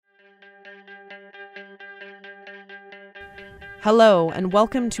Hello, and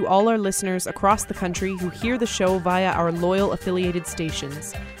welcome to all our listeners across the country who hear the show via our loyal affiliated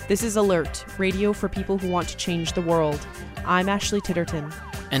stations. This is Alert, radio for people who want to change the world. I'm Ashley Titterton.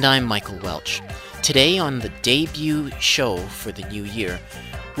 And I'm Michael Welch. Today on the debut show for the new year,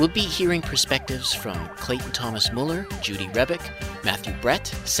 we'll be hearing perspectives from Clayton Thomas Muller, Judy Rebick, Matthew Brett,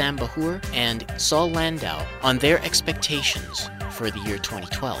 Sam Bahur, and Saul Landau on their expectations for the year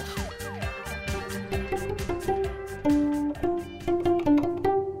 2012.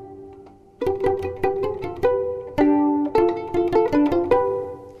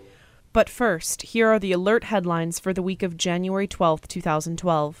 But first, here are the Alert headlines for the week of January 12th,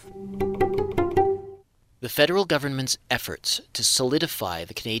 2012. The federal government's efforts to solidify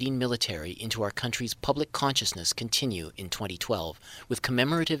the Canadian military into our country's public consciousness continue in 2012, with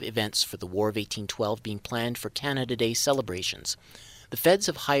commemorative events for the War of 1812 being planned for Canada Day celebrations. The feds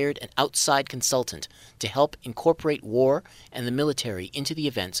have hired an outside consultant to help incorporate war and the military into the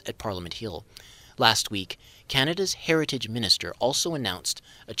events at Parliament Hill. Last week, Canada's Heritage Minister also announced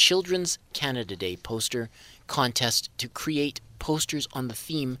a Children's Canada Day poster contest to create posters on the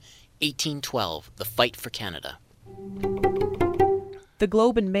theme 1812, the Fight for Canada. The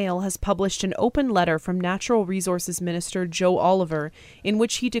Globe and Mail has published an open letter from Natural Resources Minister Joe Oliver in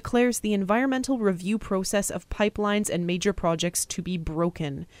which he declares the environmental review process of pipelines and major projects to be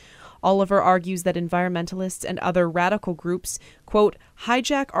broken. Oliver argues that environmentalists and other radical groups, quote,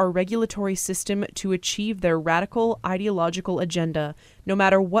 hijack our regulatory system to achieve their radical ideological agenda, no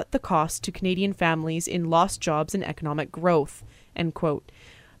matter what the cost to Canadian families in lost jobs and economic growth, end quote.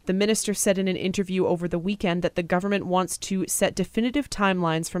 The minister said in an interview over the weekend that the government wants to set definitive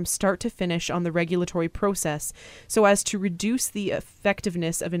timelines from start to finish on the regulatory process so as to reduce the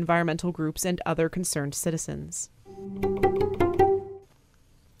effectiveness of environmental groups and other concerned citizens.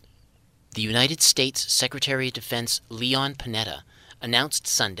 The United States Secretary of Defense Leon Panetta announced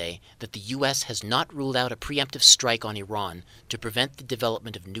Sunday that the U.S. has not ruled out a preemptive strike on Iran to prevent the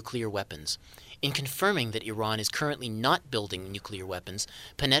development of nuclear weapons. In confirming that Iran is currently not building nuclear weapons,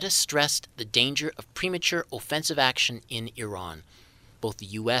 Panetta stressed the danger of premature offensive action in Iran. Both the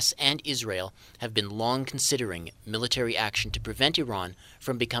U.S. and Israel have been long considering military action to prevent Iran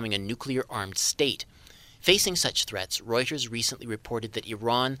from becoming a nuclear-armed state. Facing such threats, Reuters recently reported that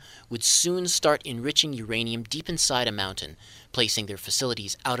Iran would soon start enriching uranium deep inside a mountain, placing their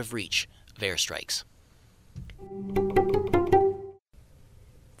facilities out of reach of airstrikes.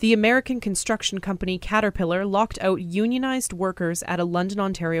 The American construction company Caterpillar locked out unionized workers at a London,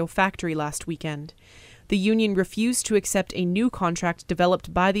 Ontario factory last weekend. The union refused to accept a new contract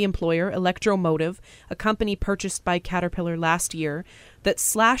developed by the employer, Electromotive, a company purchased by Caterpillar last year, that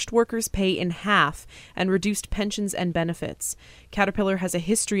slashed workers' pay in half and reduced pensions and benefits. Caterpillar has a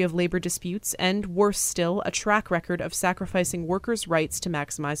history of labor disputes and, worse still, a track record of sacrificing workers' rights to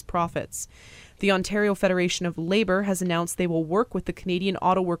maximize profits. The Ontario Federation of Labour has announced they will work with the Canadian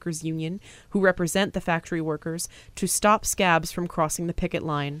Auto Workers Union, who represent the factory workers, to stop scabs from crossing the picket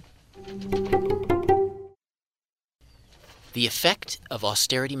line. The effect of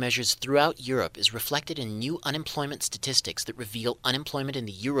austerity measures throughout Europe is reflected in new unemployment statistics that reveal unemployment in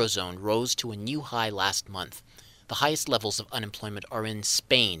the Eurozone rose to a new high last month. The highest levels of unemployment are in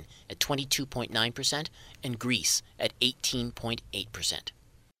Spain at 22.9% and Greece at 18.8%.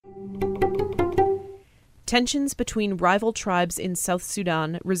 Tensions between rival tribes in South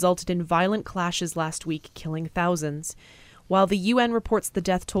Sudan resulted in violent clashes last week, killing thousands. While the UN reports the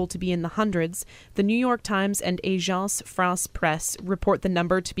death toll to be in the hundreds, the New York Times and Agence France-Presse report the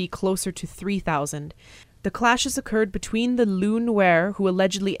number to be closer to 3,000. The clashes occurred between the Loups Noirs, who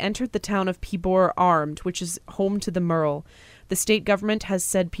allegedly entered the town of Pibor armed, which is home to the Merle. The state government has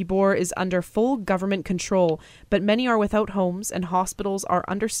said Pibor is under full government control, but many are without homes and hospitals are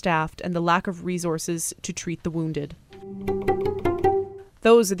understaffed and the lack of resources to treat the wounded.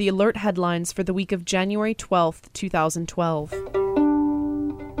 Those are the Alert headlines for the week of January 12th, 2012.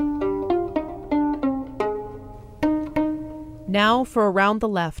 Now for Around the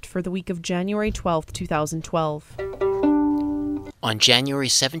Left for the week of January 12th, 2012. On January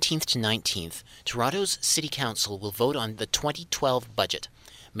 17th to 19th, Toronto's City Council will vote on the 2012 budget.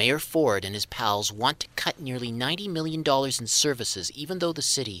 Mayor Ford and his pals want to cut nearly $90 million in services, even though the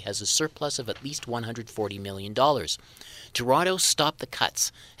city has a surplus of at least $140 million. Toronto Stop the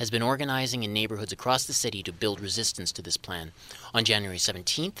Cuts has been organizing in neighborhoods across the city to build resistance to this plan. On January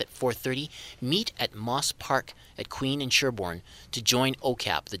 17th at 4:30, meet at Moss Park at Queen and Sherbourne to join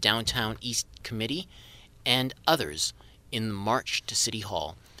OCAP, the Downtown East Committee, and others in the march to City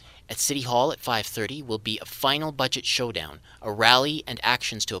Hall. At City Hall at 5:30 will be a final budget showdown, a rally and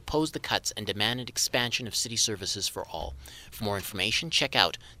actions to oppose the cuts and demand an expansion of city services for all. For more information, check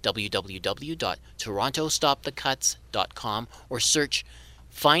out www.torontostopthecuts.com or search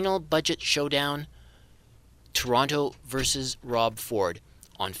Final Budget Showdown Toronto versus Rob Ford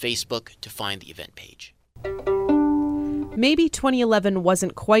on Facebook to find the event page. Maybe 2011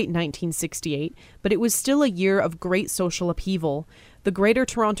 wasn't quite 1968, but it was still a year of great social upheaval. The Greater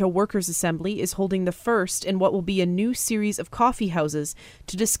Toronto Workers' Assembly is holding the first in what will be a new series of coffee houses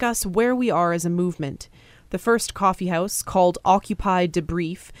to discuss where we are as a movement. The first coffee house, called Occupy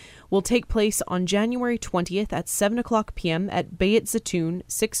Debrief, will take place on January 20th at 7 o'clock p.m. at Bayet Zatoun,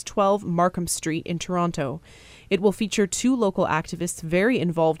 612 Markham Street in Toronto. It will feature two local activists very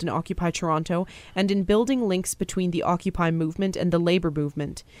involved in Occupy Toronto and in building links between the Occupy movement and the Labour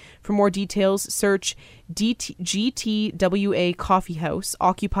movement. For more details, search GTWA Coffee House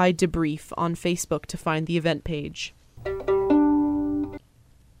Occupy Debrief on Facebook to find the event page.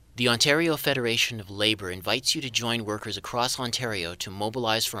 The Ontario Federation of Labour invites you to join workers across Ontario to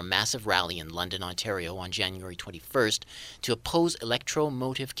mobilize for a massive rally in London, Ontario on January 21st to oppose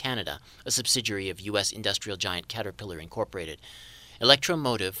Electromotive Canada, a subsidiary of U.S. industrial giant Caterpillar Incorporated.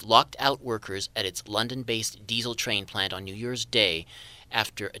 Electromotive locked out workers at its London-based diesel train plant on New Year's Day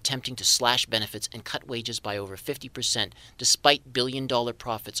after attempting to slash benefits and cut wages by over 50% despite billion-dollar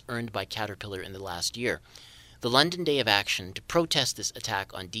profits earned by Caterpillar in the last year. The London Day of Action to protest this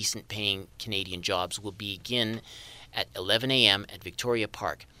attack on decent-paying Canadian jobs will begin at 11 a.m. at Victoria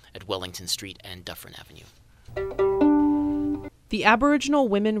Park at Wellington Street and Dufferin Avenue. The Aboriginal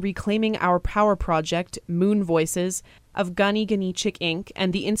Women Reclaiming Our Power Project, Moon Voices, of Gani Ganichik Inc.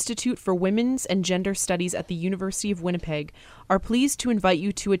 and the Institute for Women's and Gender Studies at the University of Winnipeg are pleased to invite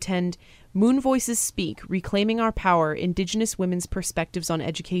you to attend Moon Voices Speak, Reclaiming Our Power, Indigenous Women's Perspectives on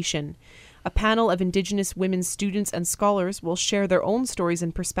Education. A panel of Indigenous women students and scholars will share their own stories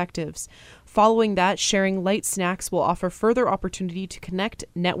and perspectives. Following that, Sharing Light Snacks will offer further opportunity to connect,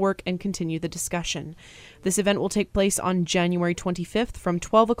 network, and continue the discussion. This event will take place on January 25th from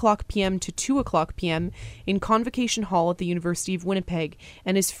 12 o'clock p.m. to 2 o'clock p.m. in Convocation Hall at the University of Winnipeg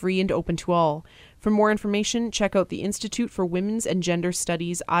and is free and open to all. For more information, check out the Institute for Women's and Gender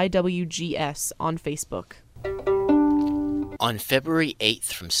Studies, IWGS, on Facebook. On February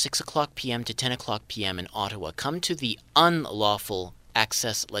 8th from 6 o'clock p.m. to 10 o'clock p.m. in Ottawa, come to the Unlawful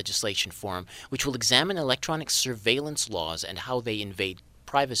Access Legislation Forum, which will examine electronic surveillance laws and how they invade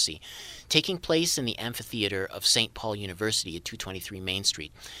privacy, taking place in the amphitheater of St. Paul University at 223 Main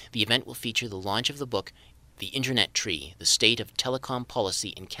Street. The event will feature the launch of the book, The Internet Tree, The State of Telecom Policy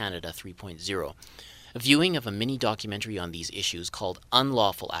in Canada 3.0, a viewing of a mini-documentary on these issues called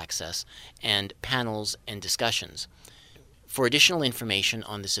Unlawful Access, and panels and discussions. For additional information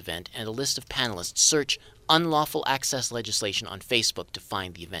on this event and a list of panelists, search Unlawful Access Legislation on Facebook to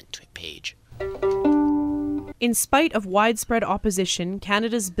find the event page. In spite of widespread opposition,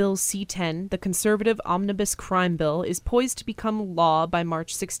 Canada's Bill C-10, the Conservative Omnibus Crime Bill, is poised to become law by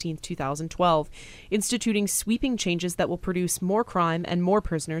March 16, 2012, instituting sweeping changes that will produce more crime and more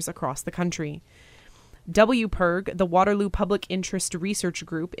prisoners across the country. WPIRG, the Waterloo Public Interest Research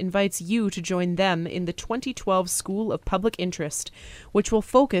Group, invites you to join them in the 2012 School of Public Interest, which will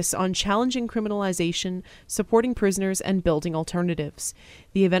focus on challenging criminalization, supporting prisoners, and building alternatives.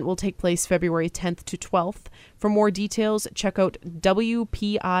 The event will take place February 10th to 12th. For more details, check out wpirg.org.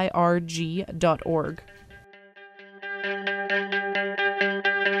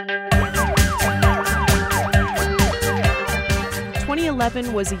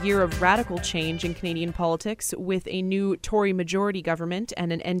 2011 was a year of radical change in Canadian politics, with a new Tory majority government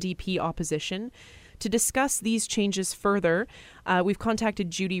and an NDP opposition. To discuss these changes further, we've contacted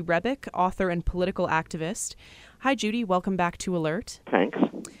Judy Rebick, author and political activist. Hi, Judy. Welcome back to Alert. Thanks.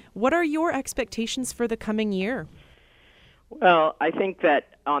 What are your expectations for the coming year? Well, I think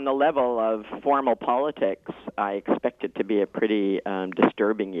that on the level of formal politics, I expect it to be a pretty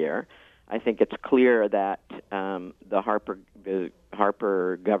disturbing year. I think it's clear that the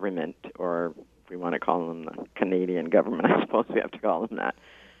Harper government, or if we want to call them the Canadian government, I suppose we have to call them that,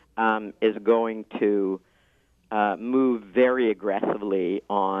 is going to move very aggressively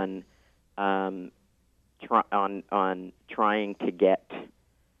on trying to get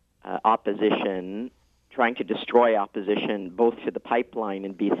opposition, trying to destroy opposition both to the pipeline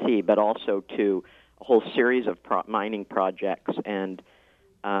in BC, but also to a whole series of mining projects and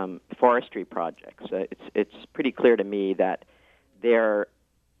forestry projects. It's pretty clear to me that their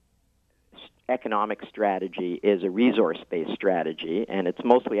economic strategy is a resource-based strategy, and it's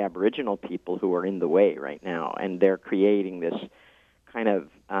mostly Aboriginal people who are in the way right now, and they're creating this kind of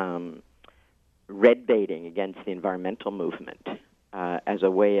red baiting against the environmental movement as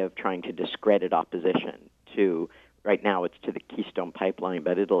a way of trying to discredit opposition to. Right now, it's to the Keystone Pipeline,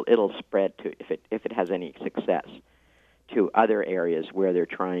 but it'll spread to, if it has any success, to other areas where they're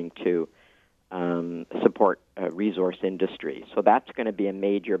trying to support resource industry. So that's going to be a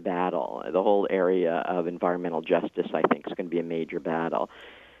major battle. The whole area of environmental justice, I think, is going to be a major battle.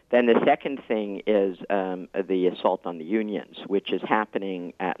 Then the second thing is the assault on the unions, which is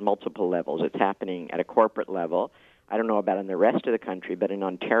happening at multiple levels. It's happening at a corporate level. I don't know about in the rest of the country, but in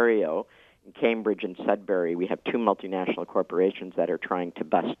Ontario, in Cambridge and Sudbury, we have two multinational corporations that are trying to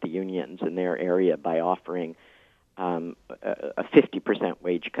bust the unions in their area by offering a 50%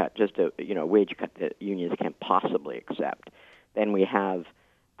 wage cut, just a wage cut that unions can't possibly accept. Then we have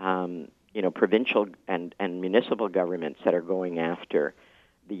provincial and municipal governments that are going after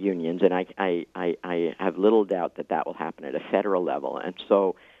the unions, and I have little doubt that will happen at a federal level. And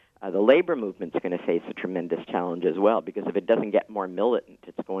so the labor movement's going to face a tremendous challenge as well, because if it doesn't get more militant,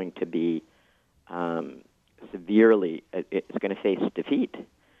 it's going to be it's going to face defeat.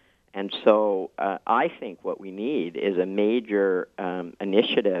 And so I think what we need is a major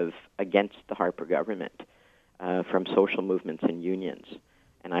initiative against the Harper government from social movements and unions.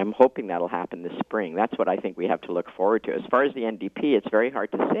 And I'm hoping that'll happen this spring. That's what I think we have to look forward to. As far as the NDP, it's very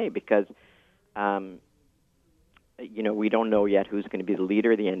hard to say because we don't know yet who's going to be the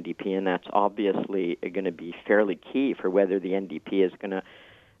leader of the NDP, and that's obviously going to be fairly key for whether the NDP is going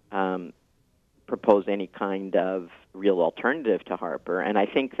to propose any kind of real alternative to Harper. And I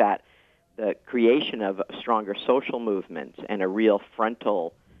think that the creation of stronger social movements and a real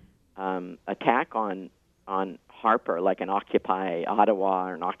frontal attack on Harper, like an Occupy Ottawa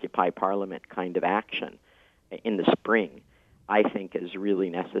or an Occupy Parliament kind of action in the spring, I think is really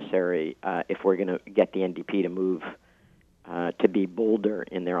necessary if we're going to get the NDP to move to be bolder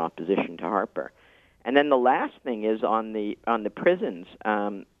in their opposition to Harper. And then the last thing is on the prisons,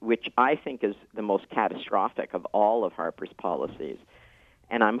 which I think is the most catastrophic of all of Harper's policies.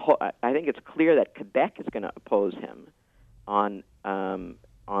 And I think it's clear that Quebec is going to oppose him on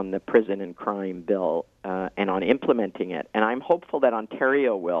the prison and crime bill and on implementing it. And I'm hopeful that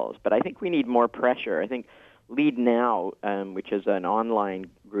Ontario will. But I think we need more pressure. I think Lead Now, which is an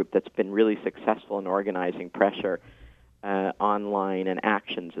online group that's been really successful in organizing pressure online and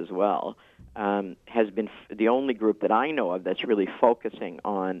actions as well, has been the only group that I know of that's really focusing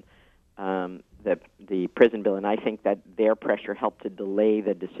on the prison bill, and I think that their pressure helped to delay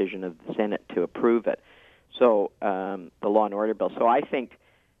the decision of the Senate to approve it. So the Law and Order bill. So I think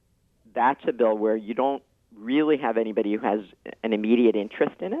that's a bill where you don't really have anybody who has an immediate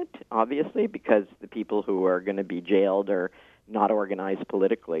interest in it, obviously, because the people who are going to be jailed are not organized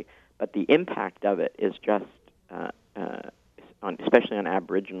politically. But the impact of it is just, especially on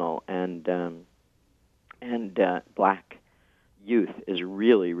Aboriginal and Black youth, is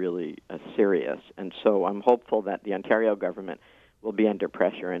really, really serious. And so I'm hopeful that the Ontario government will be under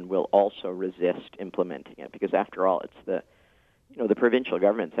pressure and will also resist implementing it, because after all, it's the provincial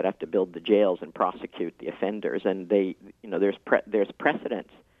governments that have to build the jails and prosecute the offenders, and there's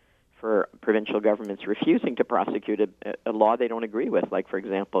precedents for provincial governments refusing to prosecute a law they don't agree with. Like, for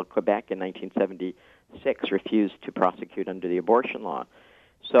example, Quebec in 1976 refused to prosecute under the abortion law.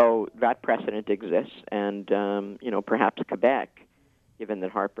 So that precedent exists, and perhaps Quebec, given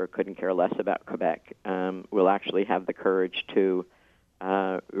that Harper couldn't care less about Quebec, will actually have the courage to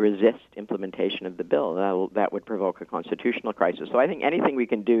resist implementation of the bill. That would provoke a constitutional crisis. So I think anything we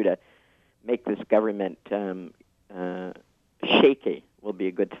can do to make this government shaky will be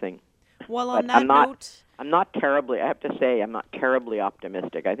a good thing. Well, on that note, I have to say, I'm not terribly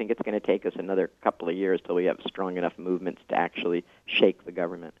optimistic. I think it's going to take us another couple of years till we have strong enough movements to actually shake the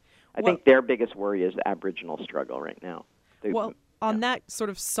government. I think their biggest worry is the Aboriginal struggle right now. On that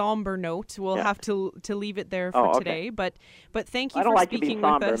sort of somber note, we'll have to leave it there for today. But thank you for speaking with us. I don't like to be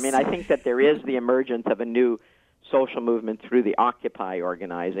somber. I mean, I think that there is the emergence of a new social movement through the Occupy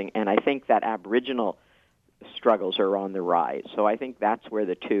organizing, and I think that Aboriginal struggles are on the rise. So I think that's where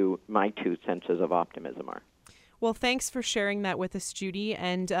my two senses of optimism are. Well, thanks for sharing that with us, Judy,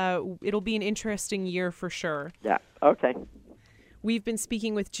 and it'll be an interesting year for sure. Yeah, okay. We've been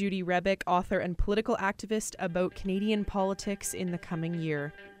speaking with Judy Rebick, author and political activist, about Canadian politics in the coming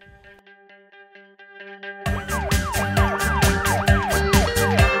year.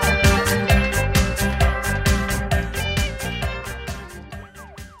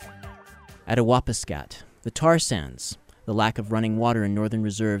 At Awapiskat, the tar sands, the lack of running water in northern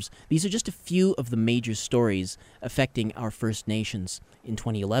reserves, these are just a few of the major stories affecting our First Nations in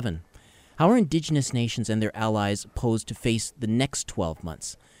 2011. how are Indigenous nations and their allies posed to face the next 12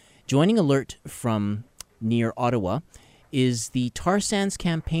 months? Joining Alert from near Ottawa is the tar sands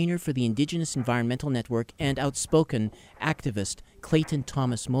campaigner for the Indigenous Environmental Network and outspoken activist Clayton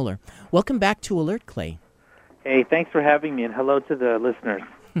Thomas Muller. Welcome back to Alert, Clay. Hey, thanks for having me, and hello to the listeners.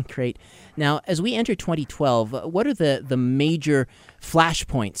 Great. Now, as we enter 2012, what are the major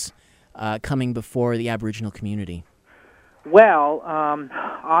flashpoints coming before the Aboriginal community? Well,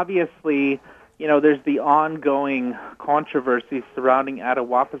 obviously, there's the ongoing controversy surrounding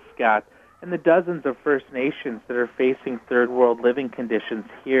Attawapiskat and the dozens of First Nations that are facing third world living conditions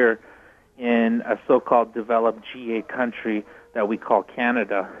here in a so-called developed GA country that we call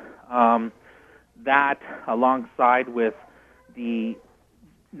Canada. That, alongside with the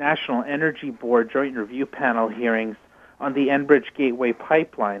National Energy Board Joint Review Panel hearings on the Enbridge Gateway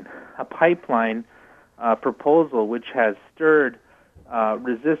Pipeline, a pipeline proposal which has stirred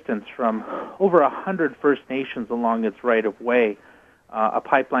resistance from over 100 First Nations along its right-of-way, a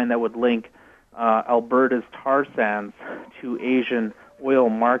pipeline that would link Alberta's tar sands to Asian oil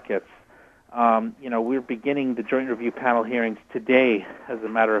markets. We're beginning the Joint Review Panel hearings today, as a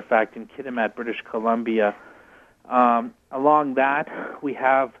matter of fact, in Kitimat, British Columbia. Along that, we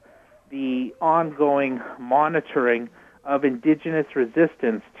have the ongoing monitoring of Indigenous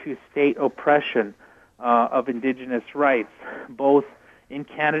resistance to state oppression of Indigenous rights, both in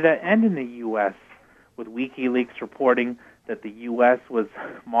Canada and in the U.S., with WikiLeaks reporting that the U.S. was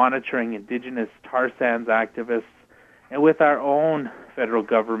monitoring Indigenous tar sands activists, and with our own federal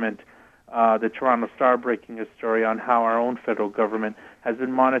government, the Toronto Star breaking a story on how our own federal government has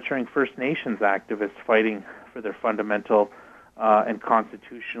been monitoring First Nations activists fighting for their fundamental and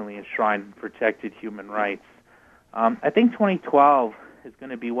constitutionally enshrined and protected human rights. I think 2012 is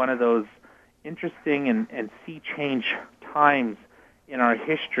going to be one of those interesting and sea change times in our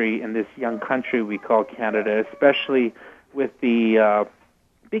history in this young country we call Canada, especially with the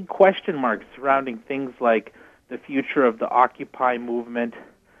big question marks surrounding things like the future of the Occupy movement,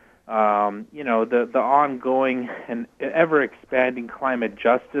 the ongoing and ever-expanding climate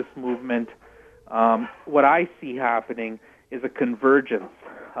justice movement. What I see happening is a convergence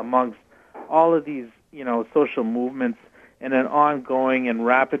amongst all of these, social movements and an ongoing and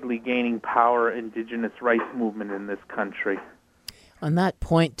rapidly gaining power Indigenous rights movement in this country. On that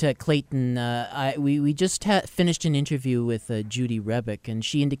point, Clayton, we just finished an interview with Judy Rebick, and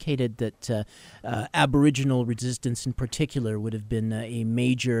she indicated that Aboriginal resistance in particular would have been a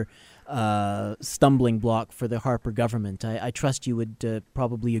major stumbling block for the Harper government. I trust you would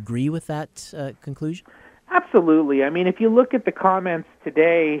probably agree with that conclusion? Absolutely. I mean, if you look at the comments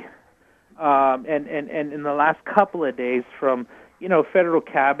today and in the last couple of days from, federal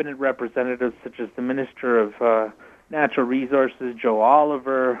cabinet representatives such as the Minister of Natural Resources, Joe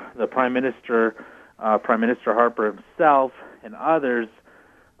Oliver, the Prime Minister Harper himself, and others,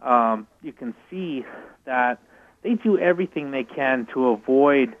 you can see that they do everything they can to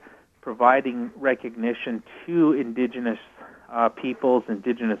avoid providing recognition to Indigenous peoples,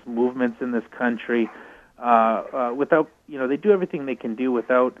 Indigenous movements in this country, without, they do everything they can do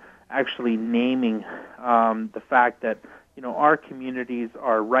without actually naming the fact that our communities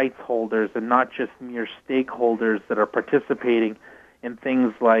are rights holders and not just mere stakeholders that are participating in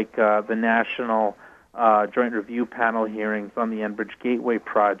things like the National Joint Review Panel hearings on the Enbridge Gateway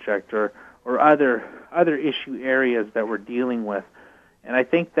project or other issue areas that we're dealing with. And I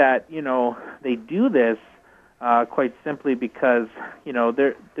think that, they do this quite simply because,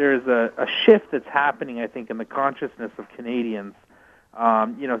 there's a shift that's happening, I think, in the consciousness of Canadians.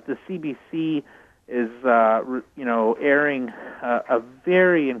 The CBC is, airing a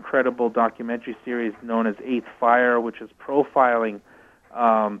very incredible documentary series known as Eighth Fire, which is profiling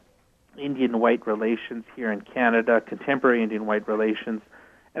Indian-white relations here in Canada, contemporary Indian-white relations.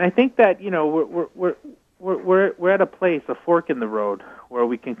 And I think that, we're at a place, a fork in the road, where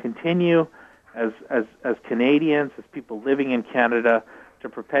we can continue as Canadians, as people living in Canada, to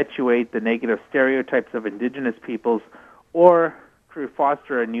perpetuate the negative stereotypes of Indigenous peoples, or to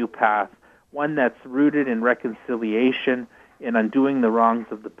foster a new path, one that's rooted in reconciliation, in undoing the wrongs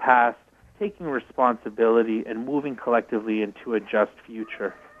of the past, taking responsibility, and moving collectively into a just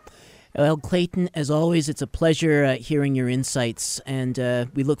future. Well, Clayton, as always, it's a pleasure hearing your insights, and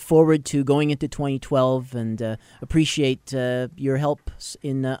we look forward to going into 2012 and appreciate your help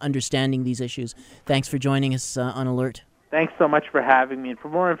in understanding these issues. Thanks for joining us on Alert. Thanks so much for having me, and for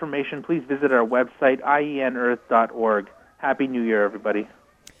more information, please visit our website, ienearth.org. Happy New Year, everybody.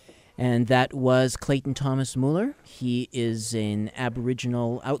 And that was Clayton Thomas Muller. He is an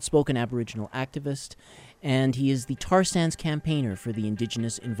outspoken Aboriginal activist, and he is the tar sands campaigner for the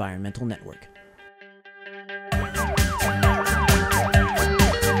Indigenous Environmental Network.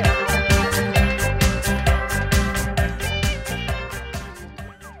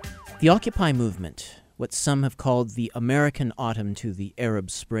 The Occupy movement, what some have called the American autumn to the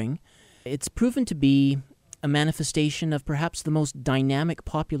Arab Spring, it's proven to be a manifestation of perhaps the most dynamic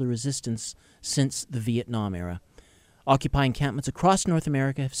popular resistance since the Vietnam era. Occupy encampments across North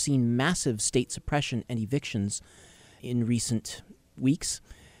America have seen massive state suppression and evictions in recent weeks.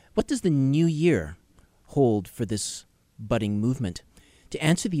 What does the new year hold for this budding movement? To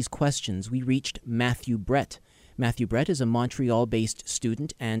answer these questions, we reached Matthew Brett. Matthew Brett is a Montreal-based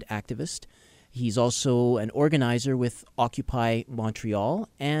student and activist. He's also an organizer with Occupy Montreal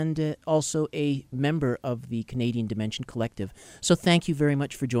and also a member of the Canadian Dimension Collective. So thank you very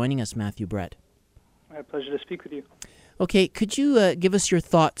much for joining us, Matthew Brett. My pleasure to speak with you. Okay, could you give us your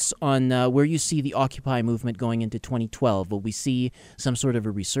thoughts on where you see the Occupy movement going into 2012? Will we see some sort of a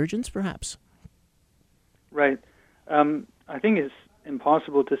resurgence, perhaps? Right. I think it's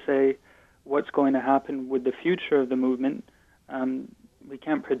impossible to say what's going to happen with the future of the movement. We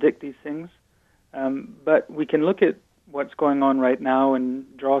can't predict these things. But we can look at what's going on right now and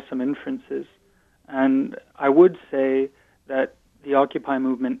draw some inferences. And I would say that the Occupy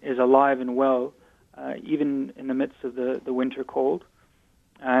movement is alive and well, even in the midst of the winter cold.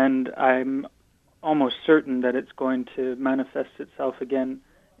 And I'm almost certain that it's going to manifest itself again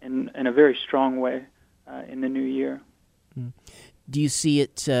in a very strong way in the new year. Do you see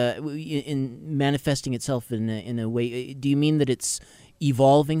it in manifesting itself in a way? Do you mean that it's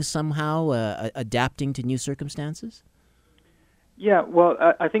evolving somehow, adapting to new circumstances? Yeah, well,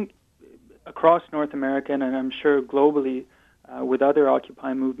 I think across North America, and I'm sure globally, with other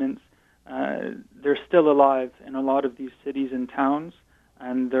Occupy movements, they're still alive in a lot of these cities and towns,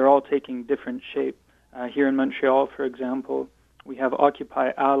 and they're all taking different shape. Here in Montreal, for example, we have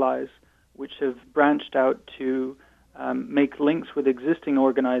Occupy Allies, which have branched out to make links with existing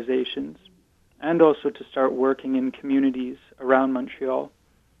organizations and also to start working in communities around Montreal.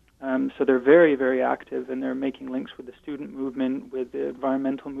 So they're very, very active, and they're making links with the student movement, with the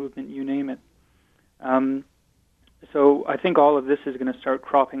environmental movement, you name it. So I think all of this is going to start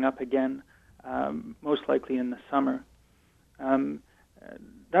cropping up again, most likely in the summer.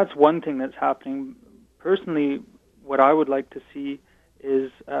 That's one thing that's happening. Personally, what I would like to see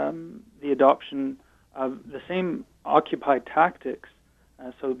is the adoption of the same Occupy tactics,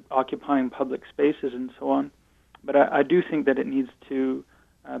 so occupying public spaces and so on. But I do think that it needs to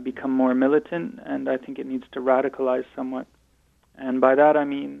become more militant, and I think it needs to radicalize somewhat. And by that I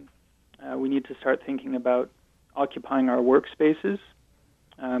mean we need to start thinking about occupying our workspaces,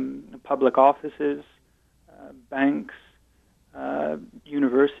 public offices, banks,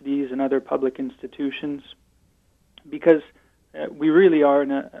 universities, and other public institutions, because we really are in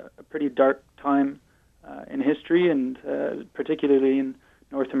a pretty dark time in history, and particularly in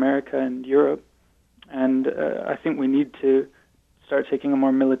North America and Europe. And I think we need to start taking a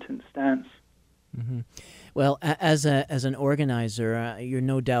more militant stance. Mm-hmm. Well, as an organizer, you're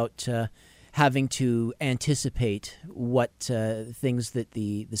no doubt having to anticipate what things that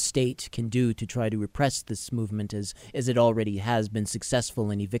the state can do to try to repress this movement, as it already has been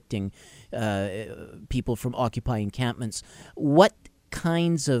successful in evicting people from Occupy encampments. What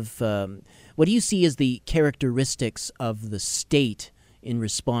kinds of what do you see as the characteristics of the state in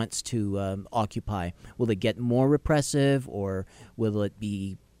response to Occupy? Will it get more repressive, or will it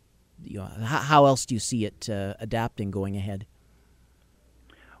be, how else do you see it adapting going ahead?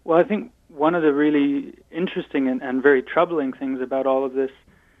 Well, I think one of the really interesting and very troubling things about all of this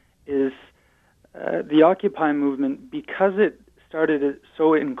is the Occupy movement, because it started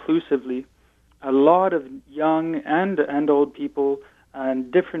so inclusively. A lot of young and old people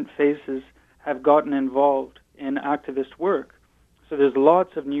and different faces have gotten involved in activist work. So there's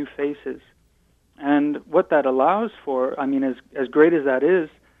lots of new faces. And what that allows for, I mean, as great as that is,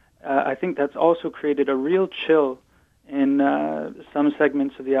 I think that's also created a real chill in some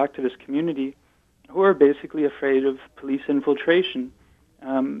segments of the activist community who are basically afraid of police infiltration.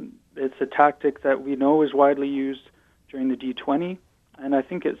 It's a tactic that we know is widely used during the G20, and I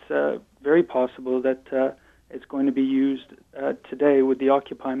think it's very possible that it's going to be used today with the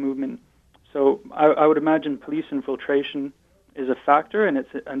Occupy movement. So I would imagine police infiltration is a factor, and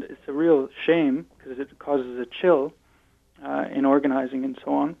it's a real shame because it causes a chill in organizing and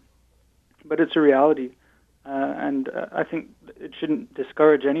so on. But it's a reality, and I think it shouldn't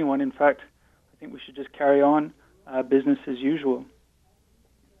discourage anyone. In fact, I think we should just carry on business as usual.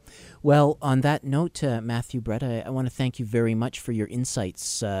 Well, on that note, Matthew Brett, I want to thank you very much for your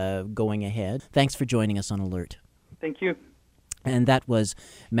insights going ahead. Thanks for joining us on Alert. Thank you. And that was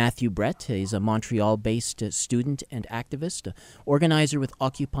Matthew Brett. He's a Montreal-based student and activist, organizer with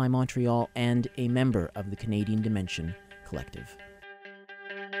Occupy Montreal, and a member of the Canadian Dimension Collective.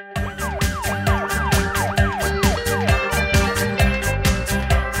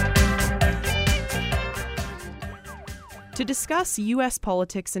 To discuss U.S.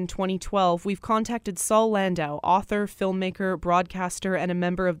 politics in 2012, we've contacted Saul Landau, author, filmmaker, broadcaster, and a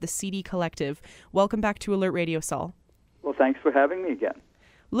member of the CD Collective. Welcome back to Alert Radio, Saul. Well, thanks for having me again.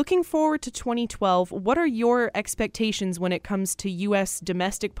 Looking forward to 2012, what are your expectations when it comes to U.S.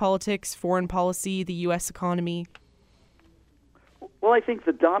 domestic politics, foreign policy, the U.S. economy? Well, I think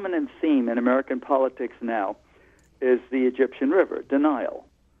the dominant theme in American politics now is the Egyptian River, denial.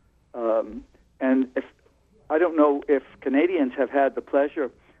 And I don't know if Canadians have had the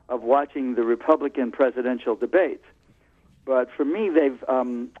pleasure of watching the Republican presidential debates, but for me, they've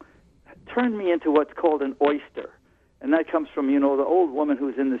turned me into what's called an oyster. And that comes from, the old woman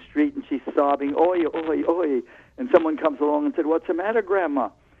who's in the street and she's sobbing, oi, oi, oi. And someone comes along and said, what's the matter, Grandma?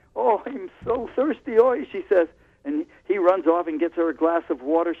 Oh, I'm so thirsty, oi, she says. And he runs off and gets her a glass of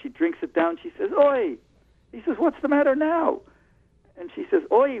water. She drinks it down. She says, oi. He says, what's the matter now? And she says,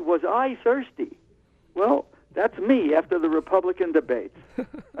 oi, was I thirsty? Well, that's me after the Republican debates.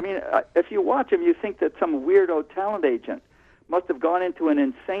 I mean, if you watch him, you think that some weirdo talent agent must have gone into an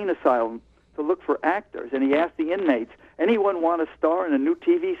insane asylum to look for actors, and he asked the inmates, anyone want to star in a new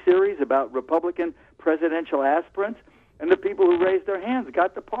TV series about Republican presidential aspirants? And the people who raised their hands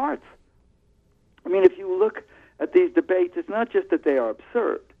got the parts. I mean, if you look at these debates, it's not just that they are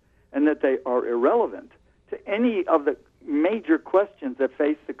absurd and that they are irrelevant to any of the major questions that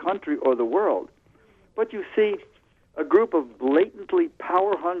face the country or the world, but you see a group of blatantly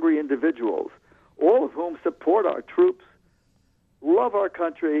power-hungry individuals, all of whom support our troops, love our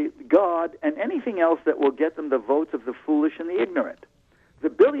country, God, and anything else that will get them the votes of the foolish and the ignorant. The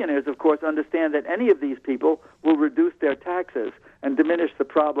billionaires, of course, understand that any of these people will reduce their taxes and diminish the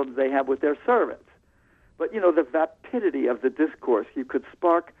problems they have with their servants. But, the vapidity of the discourse, you could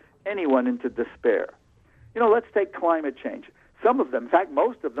spark anyone into despair. Let's take climate change. Some of them, in fact,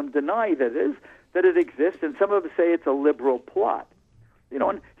 most of them deny that it exists, and some of them say it's a liberal plot.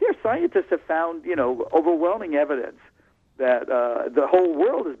 And here scientists have found, overwhelming evidence that the whole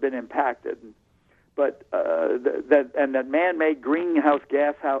world has been impacted, but that man-made greenhouse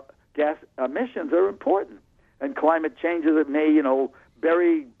gas emissions are important, and climate changes that may,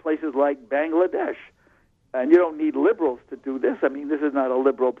 bury places like Bangladesh. And you don't need liberals to do this. I mean, this is not a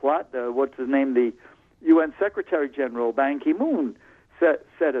liberal plot. What's his name? The UN Secretary General Ban Ki-moon said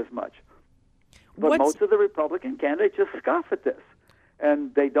as much. But most of the Republican candidates just scoff at this.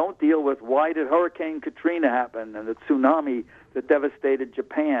 And they don't deal with why did Hurricane Katrina happen and the tsunami that devastated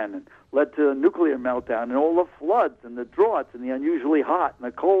Japan and led to a nuclear meltdown and all the floods and the droughts and the unusually hot and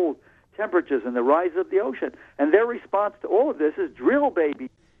the cold temperatures and the rise of the ocean. And their response to all of this is drill, baby.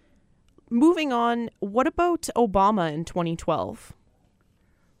 Moving on, what about Obama in 2012?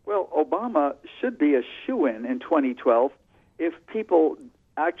 Well, Obama should be a shoo-in in 2012 if people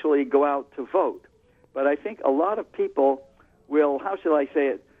actually go out to vote. But I think a lot of people will, how shall I say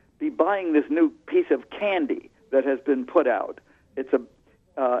it, be buying this new piece of candy that has been put out. It's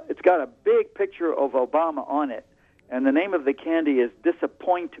got a big picture of Obama on it, and the name of the candy is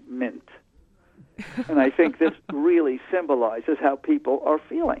Disappointment. And I think this really symbolizes how people are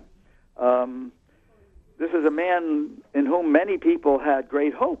feeling. This is a man in whom many people had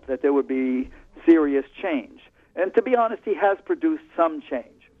great hope that there would be serious change. And to be honest, he has produced some change.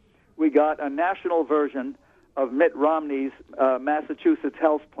 We got a national version of Mitt Romney's Massachusetts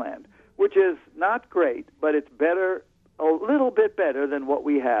health plan, which is not great, but it's better, a little bit better than what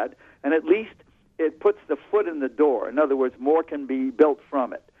we had, and at least it puts the foot in the door. In other words, more can be built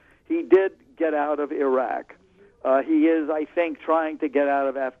from it. He did get out of Iraq. He is, I think, trying to get out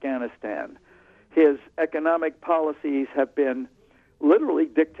of Afghanistan. His economic policies have been literally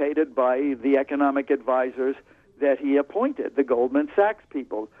dictated by the economic advisors that he appointed, the Goldman Sachs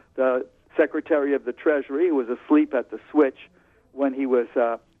people. The Secretary of the Treasury was asleep at the switch when he was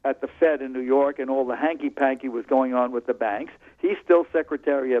at the Fed in New York and all the hanky-panky was going on with the banks. He's still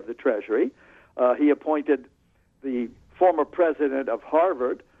Secretary of the Treasury. He appointed the former president of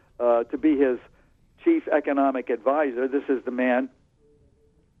Harvard to be his chief economic advisor. This is the man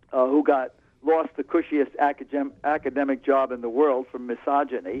who lost the cushiest academic job in the world for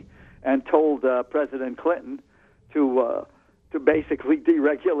misogyny and told President Clinton to basically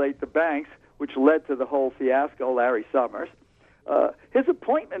deregulate the banks, which led to the whole fiasco, Larry Summers. His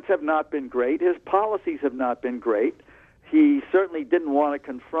appointments have not been great. His policies have not been great. He certainly didn't want to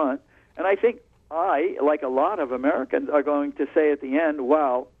confront. And I think like a lot of Americans, are going to say at the end,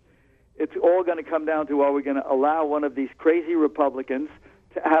 wow, it's all going to come down to, are we going to allow one of these crazy Republicans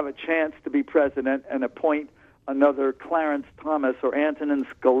to have a chance to be president and appoint another Clarence Thomas or Antonin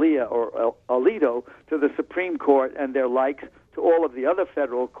Scalia or Alito to the Supreme Court and their likes to all of the other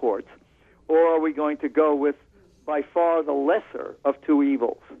federal courts? Or are we going to go with by far the lesser of two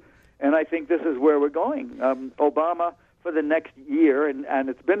evils? And I think this is where we're going. Obama, for the next year, and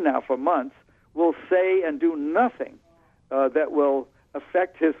it's been now for months, will say and do nothing that will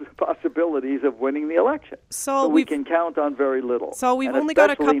affect his possibilities of winning the election. So we can count on very little. So we've only got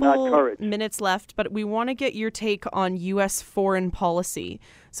a couple minutes left, but we want to get your take on U.S. foreign policy.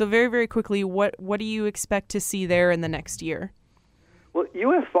 So very, very quickly, what do you expect to see there in the next year? Well,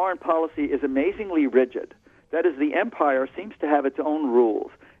 U.S. foreign policy is amazingly rigid. That is, the empire seems to have its own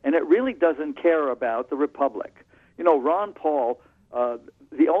rules, and it really doesn't care about the republic. You know, Ron Paul,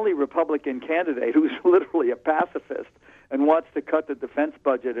 the only Republican candidate who's literally a pacifist and wants to cut the defense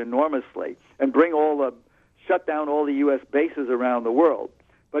budget enormously and shut down all the U.S. bases around the world.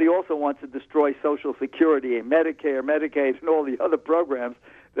 But he also wants to destroy Social Security and Medicare, Medicaid, and all the other programs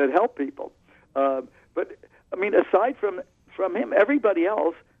that help people. But, I mean, aside from him, everybody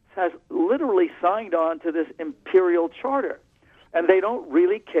else has literally signed on to this imperial charter, and they don't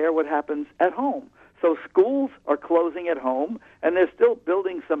really care what happens at home. So schools are closing at home, and they're still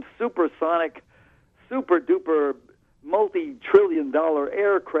building some supersonic, super-duper, multi-trillion-dollar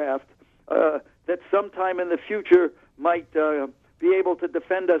aircraft that sometime in the future might be able to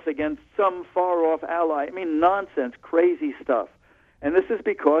defend us against some far-off ally. I mean, nonsense, crazy stuff. And this is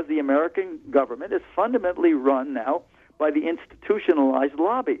because the American government is fundamentally run now by the institutionalized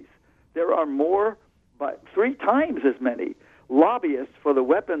lobbies. There are more, but 3 times as many lobbyists for the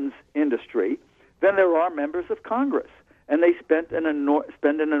weapons industry than there are members of Congress. And they spend an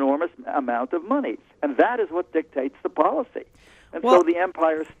enormous amount of money. And that is what dictates the policy. And so the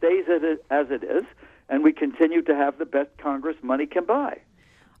empire stays as it is, and we continue to have the best Congress money can buy.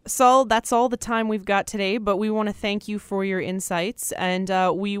 Saul, that's all the time we've got today, but we want to thank you for your insights, and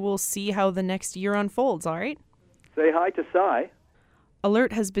we will see how the next year unfolds, all right? Say hi to Cy.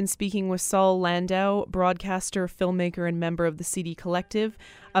 Alert has been speaking with Saul Landau, broadcaster, filmmaker, and member of the CD Collective,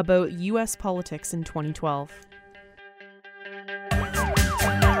 about U.S. politics in 2012.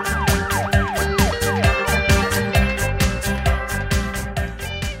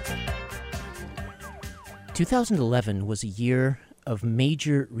 "2011 was a year of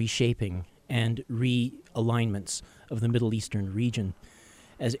major reshaping and realignments of the Middle Eastern region,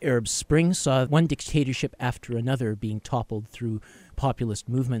 as Arab Spring saw one dictatorship after another being toppled through populist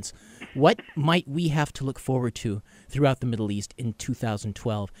movements. What might we have to look forward to throughout the Middle East in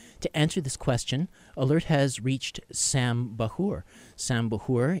 2012? To answer this question, Alert has reached Sam Bahour. Sam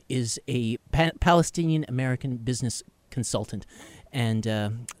Bahour is a Palestinian-American business consultant.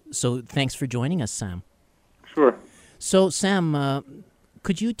 And so thanks for joining us, Sam. Sure. So, Sam,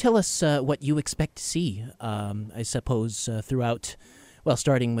 could you tell us what you expect to see, I suppose, throughout, well,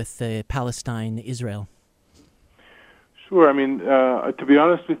 starting with Palestine, Israel? Sure. I mean, to be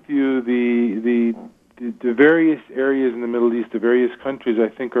honest with you, the various areas in the Middle East, the various countries, I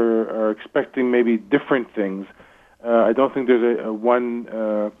think are expecting maybe different things. I don't think there's a one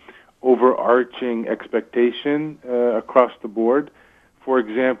overarching expectation across the board. For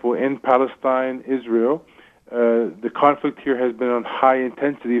example, in Palestine, Israel, the conflict here has been on high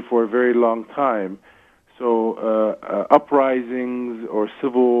intensity for a very long time. So uprisings or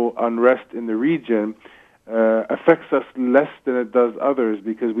civil unrest in the region affects us less than it does others,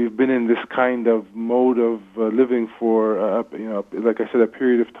 because we've been in this kind of mode of living for, like I said, a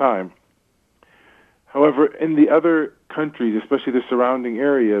period of time. However, in the other countries, especially the surrounding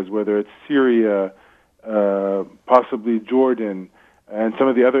areas, whether it's Syria, possibly Jordan, and some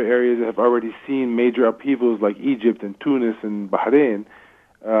of the other areas that have already seen major upheavals like Egypt and Tunis and Bahrain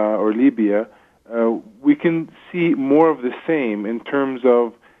or Libya, we can see more of the same in terms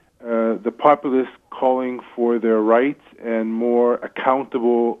of the populace calling for their rights and more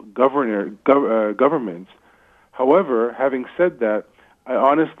accountable governments. However, having said that, I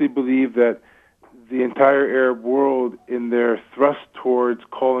honestly believe that the entire Arab world, in their thrust towards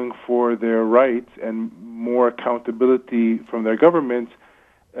calling for their rights and more accountability from their governments,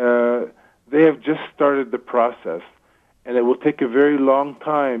 they have just started the process. And it will take a very long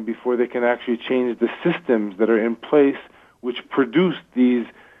time before they can actually change the systems that are in place which produce these,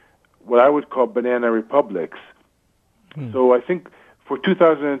 what I would call banana republics. So I think for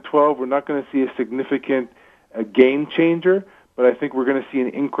 2012, we're not going to see a significant game changer, but I think we're going to see an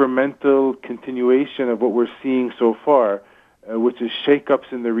incremental continuation of what we're seeing so far, which is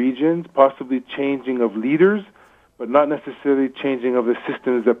shakeups in the regions, possibly changing of leaders, but not necessarily changing of the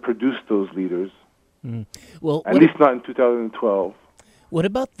systems that produce those leaders. Well, at least not in 2012. What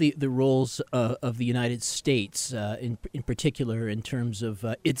about the roles of the United States, in particular, in terms of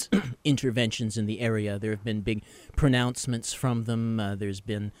its interventions in the area? There have been big pronouncements from them. There's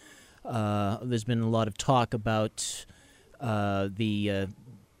been a lot of talk about the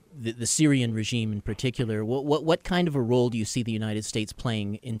Syrian regime in particular. What kind of a role do you see the United States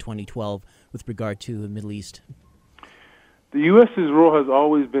playing in 2012 with regard to the Middle East? The U.S.'s role has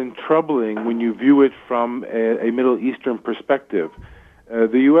always been troubling when you view it from a Middle Eastern perspective.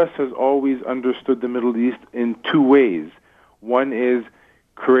 The U.S. has always understood the Middle East in two ways. One is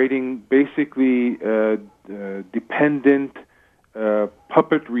creating basically dependent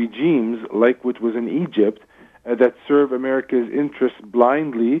puppet regimes, like which was in Egypt, that serve America's interests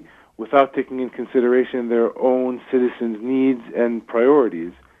blindly without taking in consideration their own citizens' needs and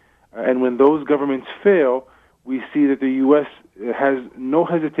priorities. And when those governments fail, we see that the U.S. has no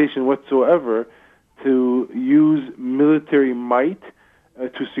hesitation whatsoever to use military might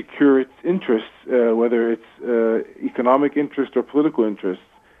to secure its interests, whether it's economic interest or political interests.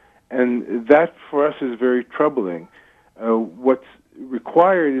 And that, for us, is very troubling. What's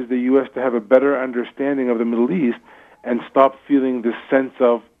required is the U.S. to have a better understanding of the Middle East and stop feeling this sense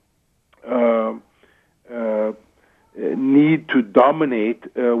of need to dominate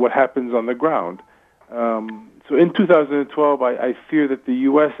what happens on the ground. So in 2012, I fear that the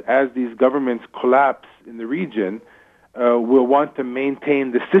U.S., as these governments collapse in the region, will want to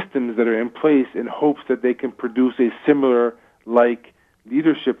maintain the systems that are in place in hopes that they can produce a similar-like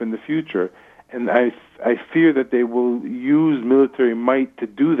leadership in the future. And I fear that they will use military might to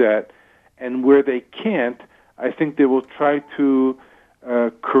do that, and where they can't, I think they will try to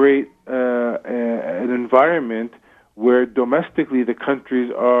create an environment where domestically the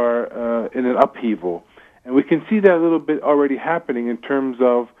countries are in an upheaval. And we can see that a little bit already happening in terms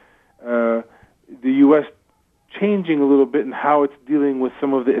of the U.S. changing a little bit in how it's dealing with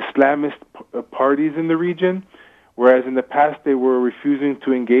some of the Islamist parties in the region, whereas in the past they were refusing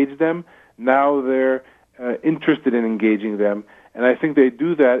to engage them. Now they're interested in engaging them. And I think they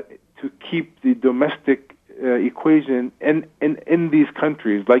do that to keep the domestic equation in these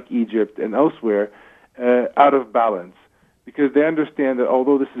countries, like Egypt and elsewhere, out of balance. Because they understand that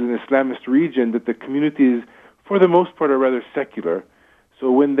although this is an Islamist region, that the communities, for the most part, are rather secular.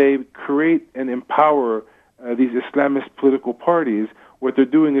 So when they create and empower these Islamist political parties, what they're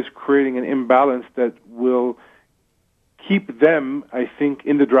doing is creating an imbalance that will keep them, I think,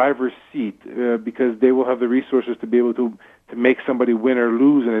 in the driver's seat, because they will have the resources to be able to make somebody win or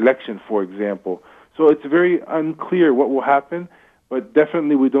lose an election, for example. So it's very unclear what will happen, but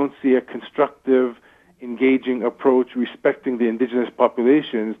definitely we don't see a constructive, engaging approach respecting the indigenous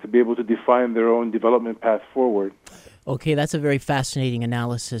populations to be able to define their own development path forward. Okay, that's a very fascinating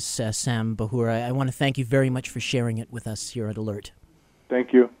analysis, Sam Bahour. I want to thank you very much for sharing it with us here at Alert.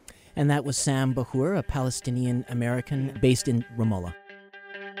 Thank you. And that was Sam Bahour, a Palestinian-American based in Ramallah.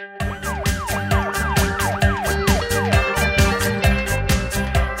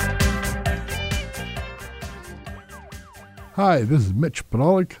 Hi, this is Mitch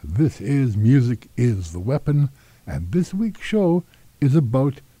Podolak. This is Music is the Weapon, and this week's show is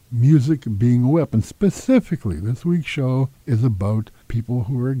about music being a weapon. Specifically, this week's show is about people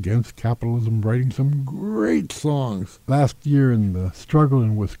who are against capitalism writing some great songs. Last year in the struggle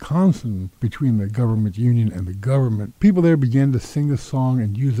in Wisconsin between the government union and the government, people there began to sing the song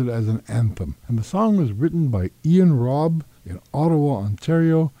and use it as an anthem. And the song was written by Ian Robb in Ottawa,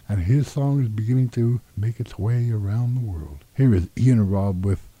 Ontario, and his song is beginning to make its way around the world. Here is Ian Robb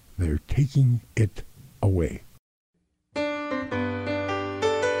with They're Taking It Away.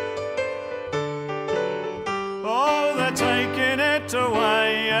 Oh, they're taking it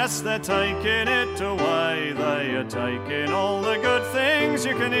away, yes, they're taking it away. They are taking all the good things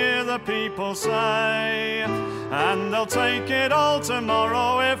you can hear the people say. And they'll take it all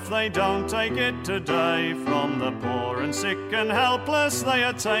tomorrow if they don't take it today. From the poor and sick and helpless, they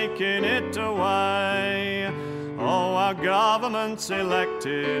are taking it away. Oh, our governments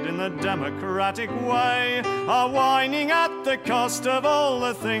elected in the democratic way are whining at the cost of all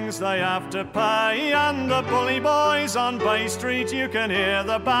the things they have to pay. And the bully boys on Bay Street, you can hear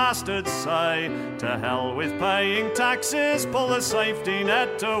the bastards say, to hell with paying taxes, pull the safety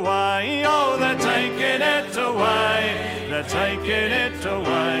net away. Oh, they're taking it away, they're taking it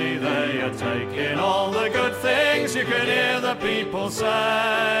away. They are taking all the good things you can hear the people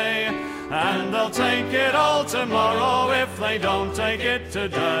say. And they'll take it all tomorrow if they don't take it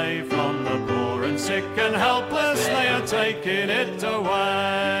today. From the poor and sick and helpless, they are taking it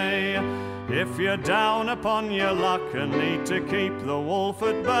away. If you're down upon your luck and need to keep the wolf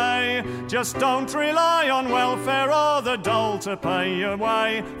at bay, just don't rely on welfare or the dole to pay your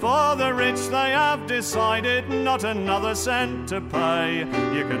way. For the rich they have decided not another cent to pay.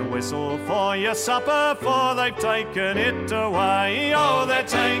 You can whistle for your supper, for they've taken it away. Oh, they're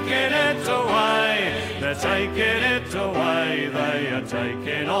taking it away, they're taking it away. They are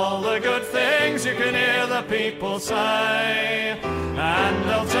taking all the good things, you can hear the people say. And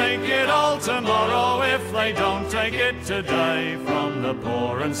they'll take it all tomorrow if they don't take it today. From the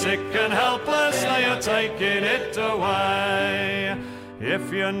poor and sick and helpless, they are taking it away.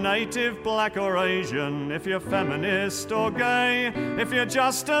 If you're native, black or Asian, if you're feminist or gay, if you're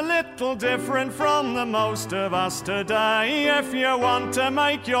just a little different from the most of us today, if you want to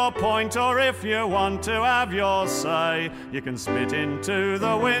make your point or if you want to have your say, you can spit into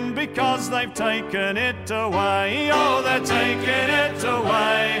the wind because they've taken it away. Oh, they're taking it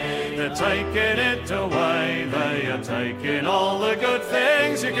away, they're taking it away. They are taking all the good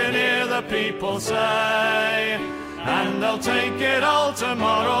things, you can hear the people say. And they'll take it all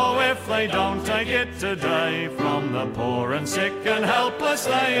tomorrow if they don't take it today. From the poor and sick and helpless,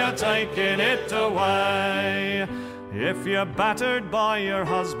 they are taking it away. If you're battered by your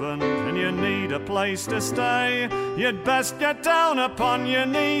husband and you need a place to stay, you'd best get down upon your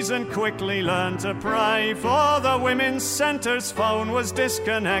knees and quickly learn to pray. For the Women's Centre's phone was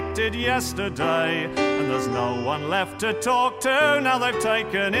disconnected yesterday, and there's no one left to talk to, now they've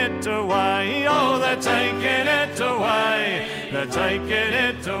taken it away. Oh, they're taking it away, they're taking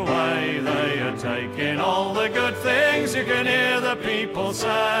it away. They are taking all the good things, you can hear the people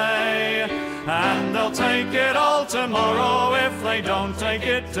say. And they'll take it all tomorrow if they don't take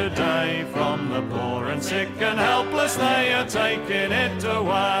it today. From the poor and sick and helpless, they are taking it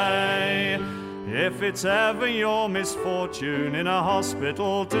away. If it's ever your misfortune in a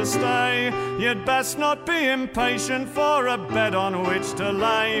hospital to stay, you'd best not be impatient for a bed on which to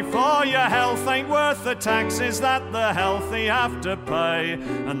lay. For your health ain't worth the taxes that the healthy have to pay.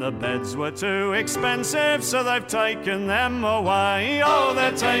 And the beds were too expensive, so they've taken them away. Oh,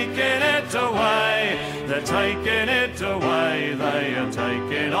 they're taking it away, they're taking it away. They are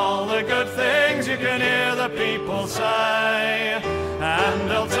taking all the good things, you can hear the people say. And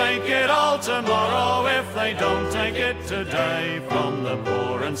they'll take it all tomorrow if they don't take it today. From the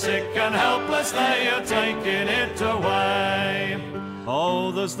poor and sick and helpless, they are taking it away.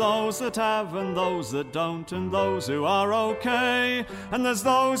 Oh, there's those that have and those that don't, and those who are okay. And there's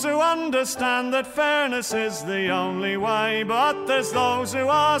those who understand that fairness is the only way. But there's those who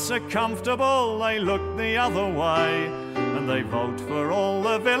are so comfortable they look the other way, and they vote for all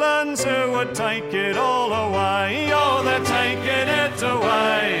the villains who would take it all away. Oh, they're taking it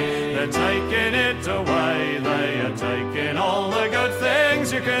away, they're taking it away. They are taking all the good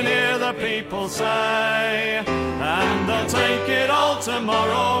things, you can hear the people say. And they'll take it all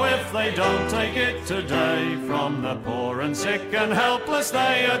tomorrow if they don't take it today. From the poor and sick and helpless,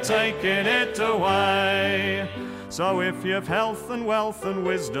 they are taking it away. So if you've health and wealth and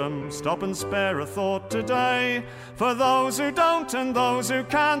wisdom, stop and spare a thought today. For those who don't and those who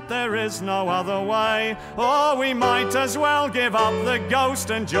can't, there is no other way. Or we might as well give up the ghost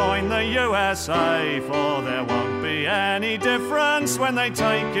and join the USA. For there won't be any difference when they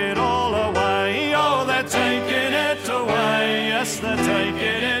take it all away. Oh, they're taking it away, yes, they're taking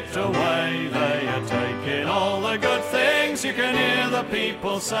it away. They are taking all the good things, you can hear the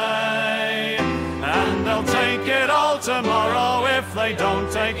people say. And they'll take it all tomorrow if they don't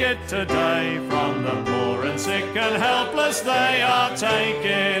take it today. From the poor and sick and helpless, they are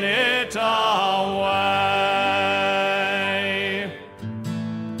taking it away.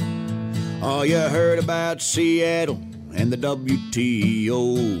 Oh, you heard about Seattle and the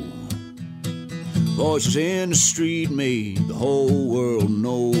WTO. Voices in the street made the whole world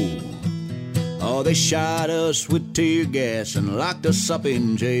know. Oh, they shot us with tear gas and locked us up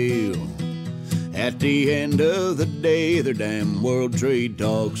in jail. At the end of the day, their damn World Trade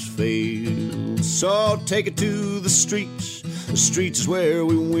talks failed. So take it to the streets. The streets is where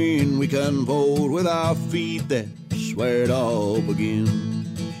we win. We can vote with our feet. That's where it all begins.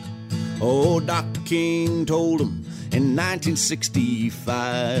 Oh, Dr. King told them in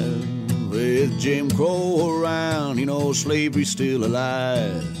 1965, with Jim Crow around, you know, slavery's still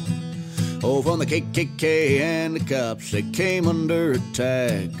alive. Oh, from the KKK and the cops, they came under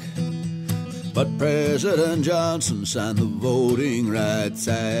attack. But President Johnson signed the Voting Rights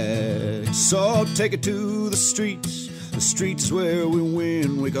Act. So take it to the streets. The The streets is where we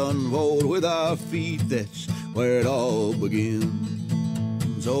win. We can vote with our feet. That's where it all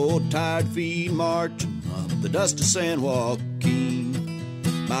begins. Old tired feet marching up the dusty San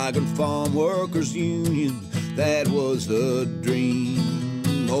Joaquin. Migrant Farm Workers Union, that was the dream.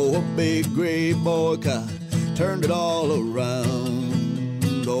 Oh, a big gray boycott turned it all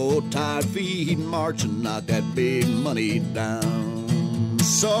around. Old tired feet marching, knock that big money down.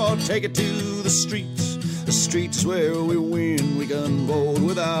 So take it to the streets. The streets is where we win. We can vote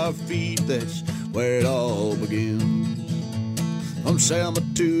with our feet. That's where it all begins. From Selma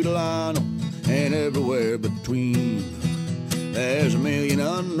to Delano and everywhere between, there's a million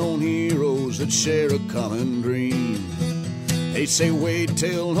unknown heroes that share a common dream. They say wait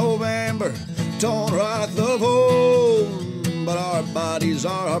till November, don't rock the vote, but our bodies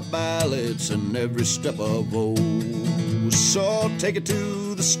are our ballots and every step a vote. So take it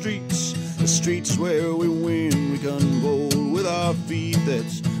to the streets. The streets is where we win. We can vote with our feet.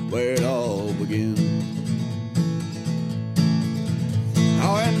 That's where it all begins.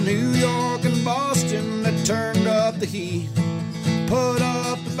 Now in New York and Boston, they turned up the heat, put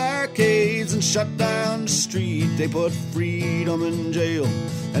up the barricades and shut down the street. They put freedom in jail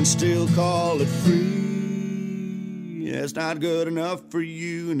and still call it free. That's not good enough for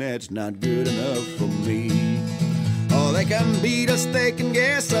you, and that's not good enough for me. Oh, they can beat us, they can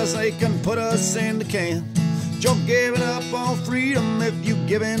gas us, they can put us in the can. You're giving up on freedom if you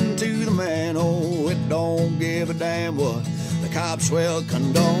give in to the man. Oh, it don't give a damn what the cops will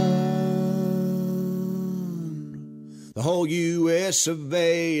condone. The whole U.S. of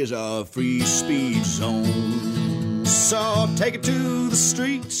A is a free speech zone. So take it to the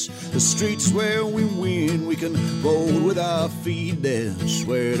streets. The streets where we win. We can vote with our feet. That's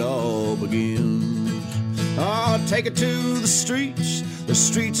where it all begins. Oh, take it to the streets. The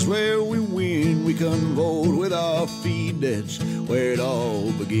streets where we win. We can vote with our feet. That's where it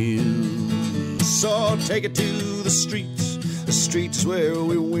all begins. So take it to the streets. The streets where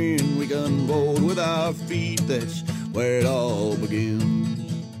we win. We can vote with our feet. That's where it all begins.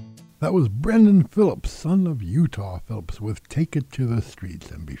 That was Brendan Phillips, son of Utah Phillips, with Take It to the Streets.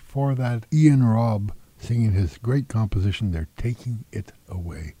 And before that, Ian Robb singing his great composition, They're Taking It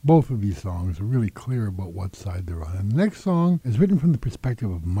Away. Both of these songs are really clear about what side they're on. And the next song is written from the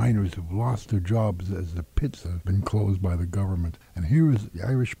perspective of miners who've lost their jobs as the pits have been closed by the government. And here is the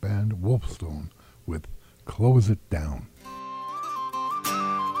Irish band Wolfstone with Close It Down.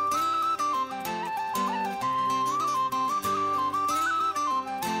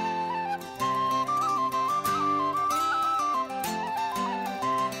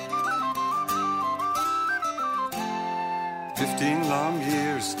 15 long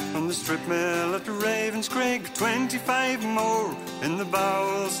years on the strip mill at Ravenscraig, 25 more in the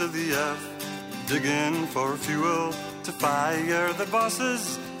bowels of the earth, digging for fuel to fire the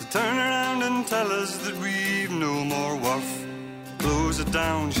bosses, to turn around and tell us that we've no more worth. Close it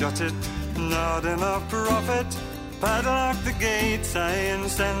down, shut it, not enough profit, padlock the gates, and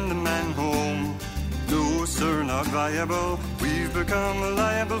send the men home. No, sir, not viable. We've become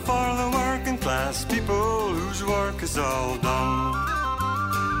liable for the working class people whose work is all done.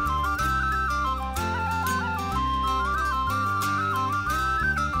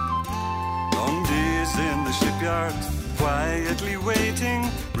 Long days in the shipyard, quietly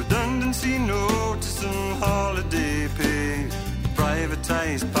waiting, redundancy notice and holiday pay.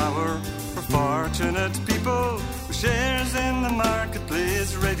 Privatized power for fortunate people with shares in the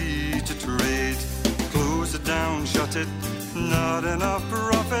marketplace ready to trade. Close it down, shut it, not enough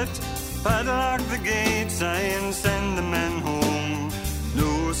profit, padlock the gates and send the men home.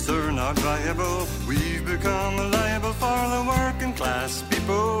 No, sir, not viable. We've become liable for the working class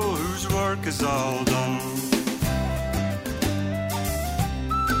people whose work is all done.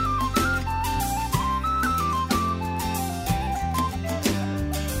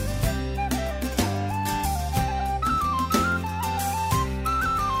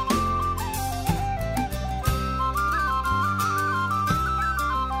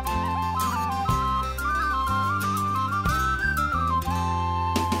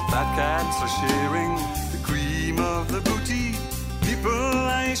 Cats are sharing the cream of the booty. People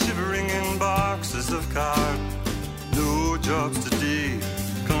lie shivering in boxes of card. No jobs today,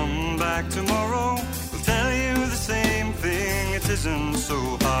 come back tomorrow. We'll tell you the same thing, it isn't so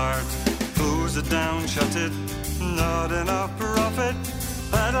hard. Close it down, shut it, not enough profit,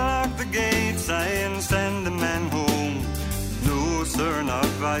 padlock the gates and send the men home. No, sir, not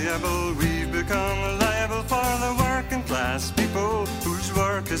viable. We've become liable for the working class people whose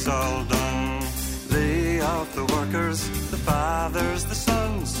work is all done. Lay off the workers, the fathers, the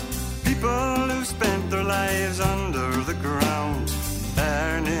sons, people who spent their lives under the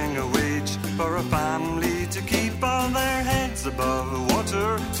above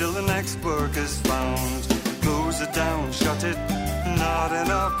water till the next work is found. Close it down, shut it, not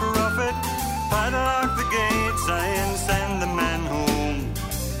enough profit. Padlock the gates and send the men home.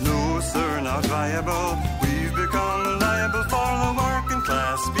 No, sir, not viable. We've become liable for the working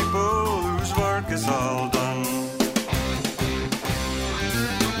class people whose work is all done.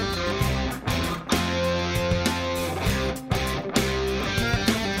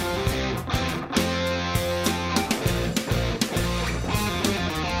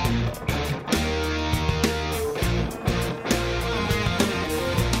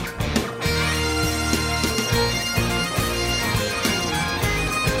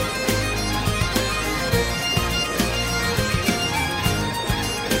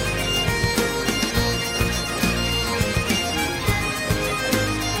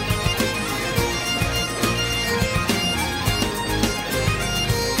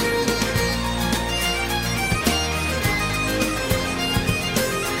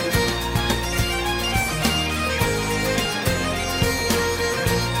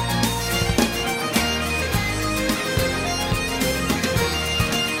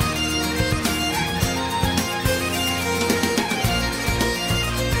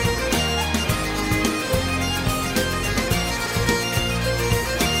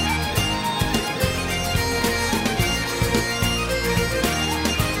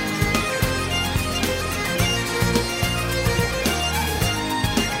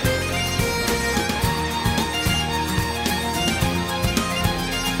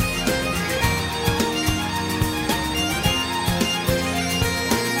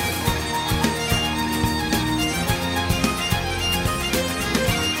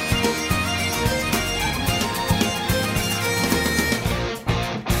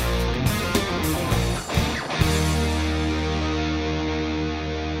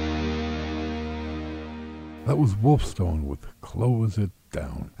 That was Wolfstone with Close It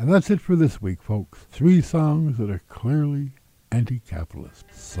Down. And that's it for this week, folks. 3 songs that are clearly anti-capitalist.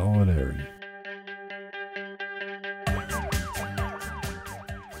 Solidarity.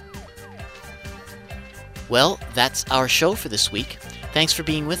 Well, that's our show for this week. Thanks for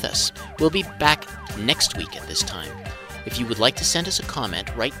being with us. We'll be back next week at this time. If you would like to send us a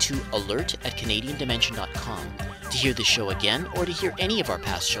comment, write to alert@canadiandimension.com. To hear the show again, or to hear any of our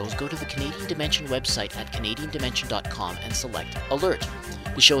past shows, go to the Canadian Dimension website at canadiandimension.com and select Alert.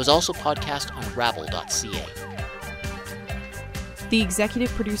 The show is also podcast on rabble.ca. The executive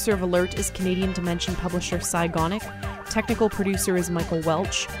producer of Alert is Canadian Dimension publisher Cy Gonick. Technical producer is Michael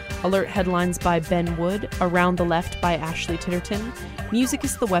Welch. Alert headlines by Ben Wood. Around the Left by Ashley Titterton. Music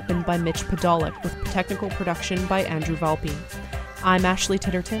is The Weapon by Mitch Podolak, with technical production by Andrew Valpy. I'm Ashley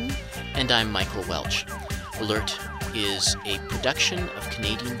Titterton. And I'm Michael Welch. Alert is a production of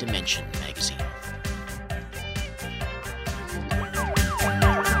Canadian Dimension magazine.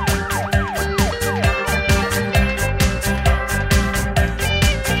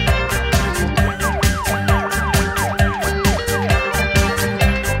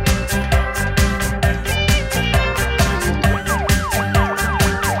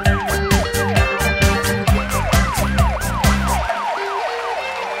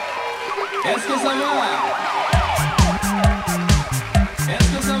 Est-ce que ça va?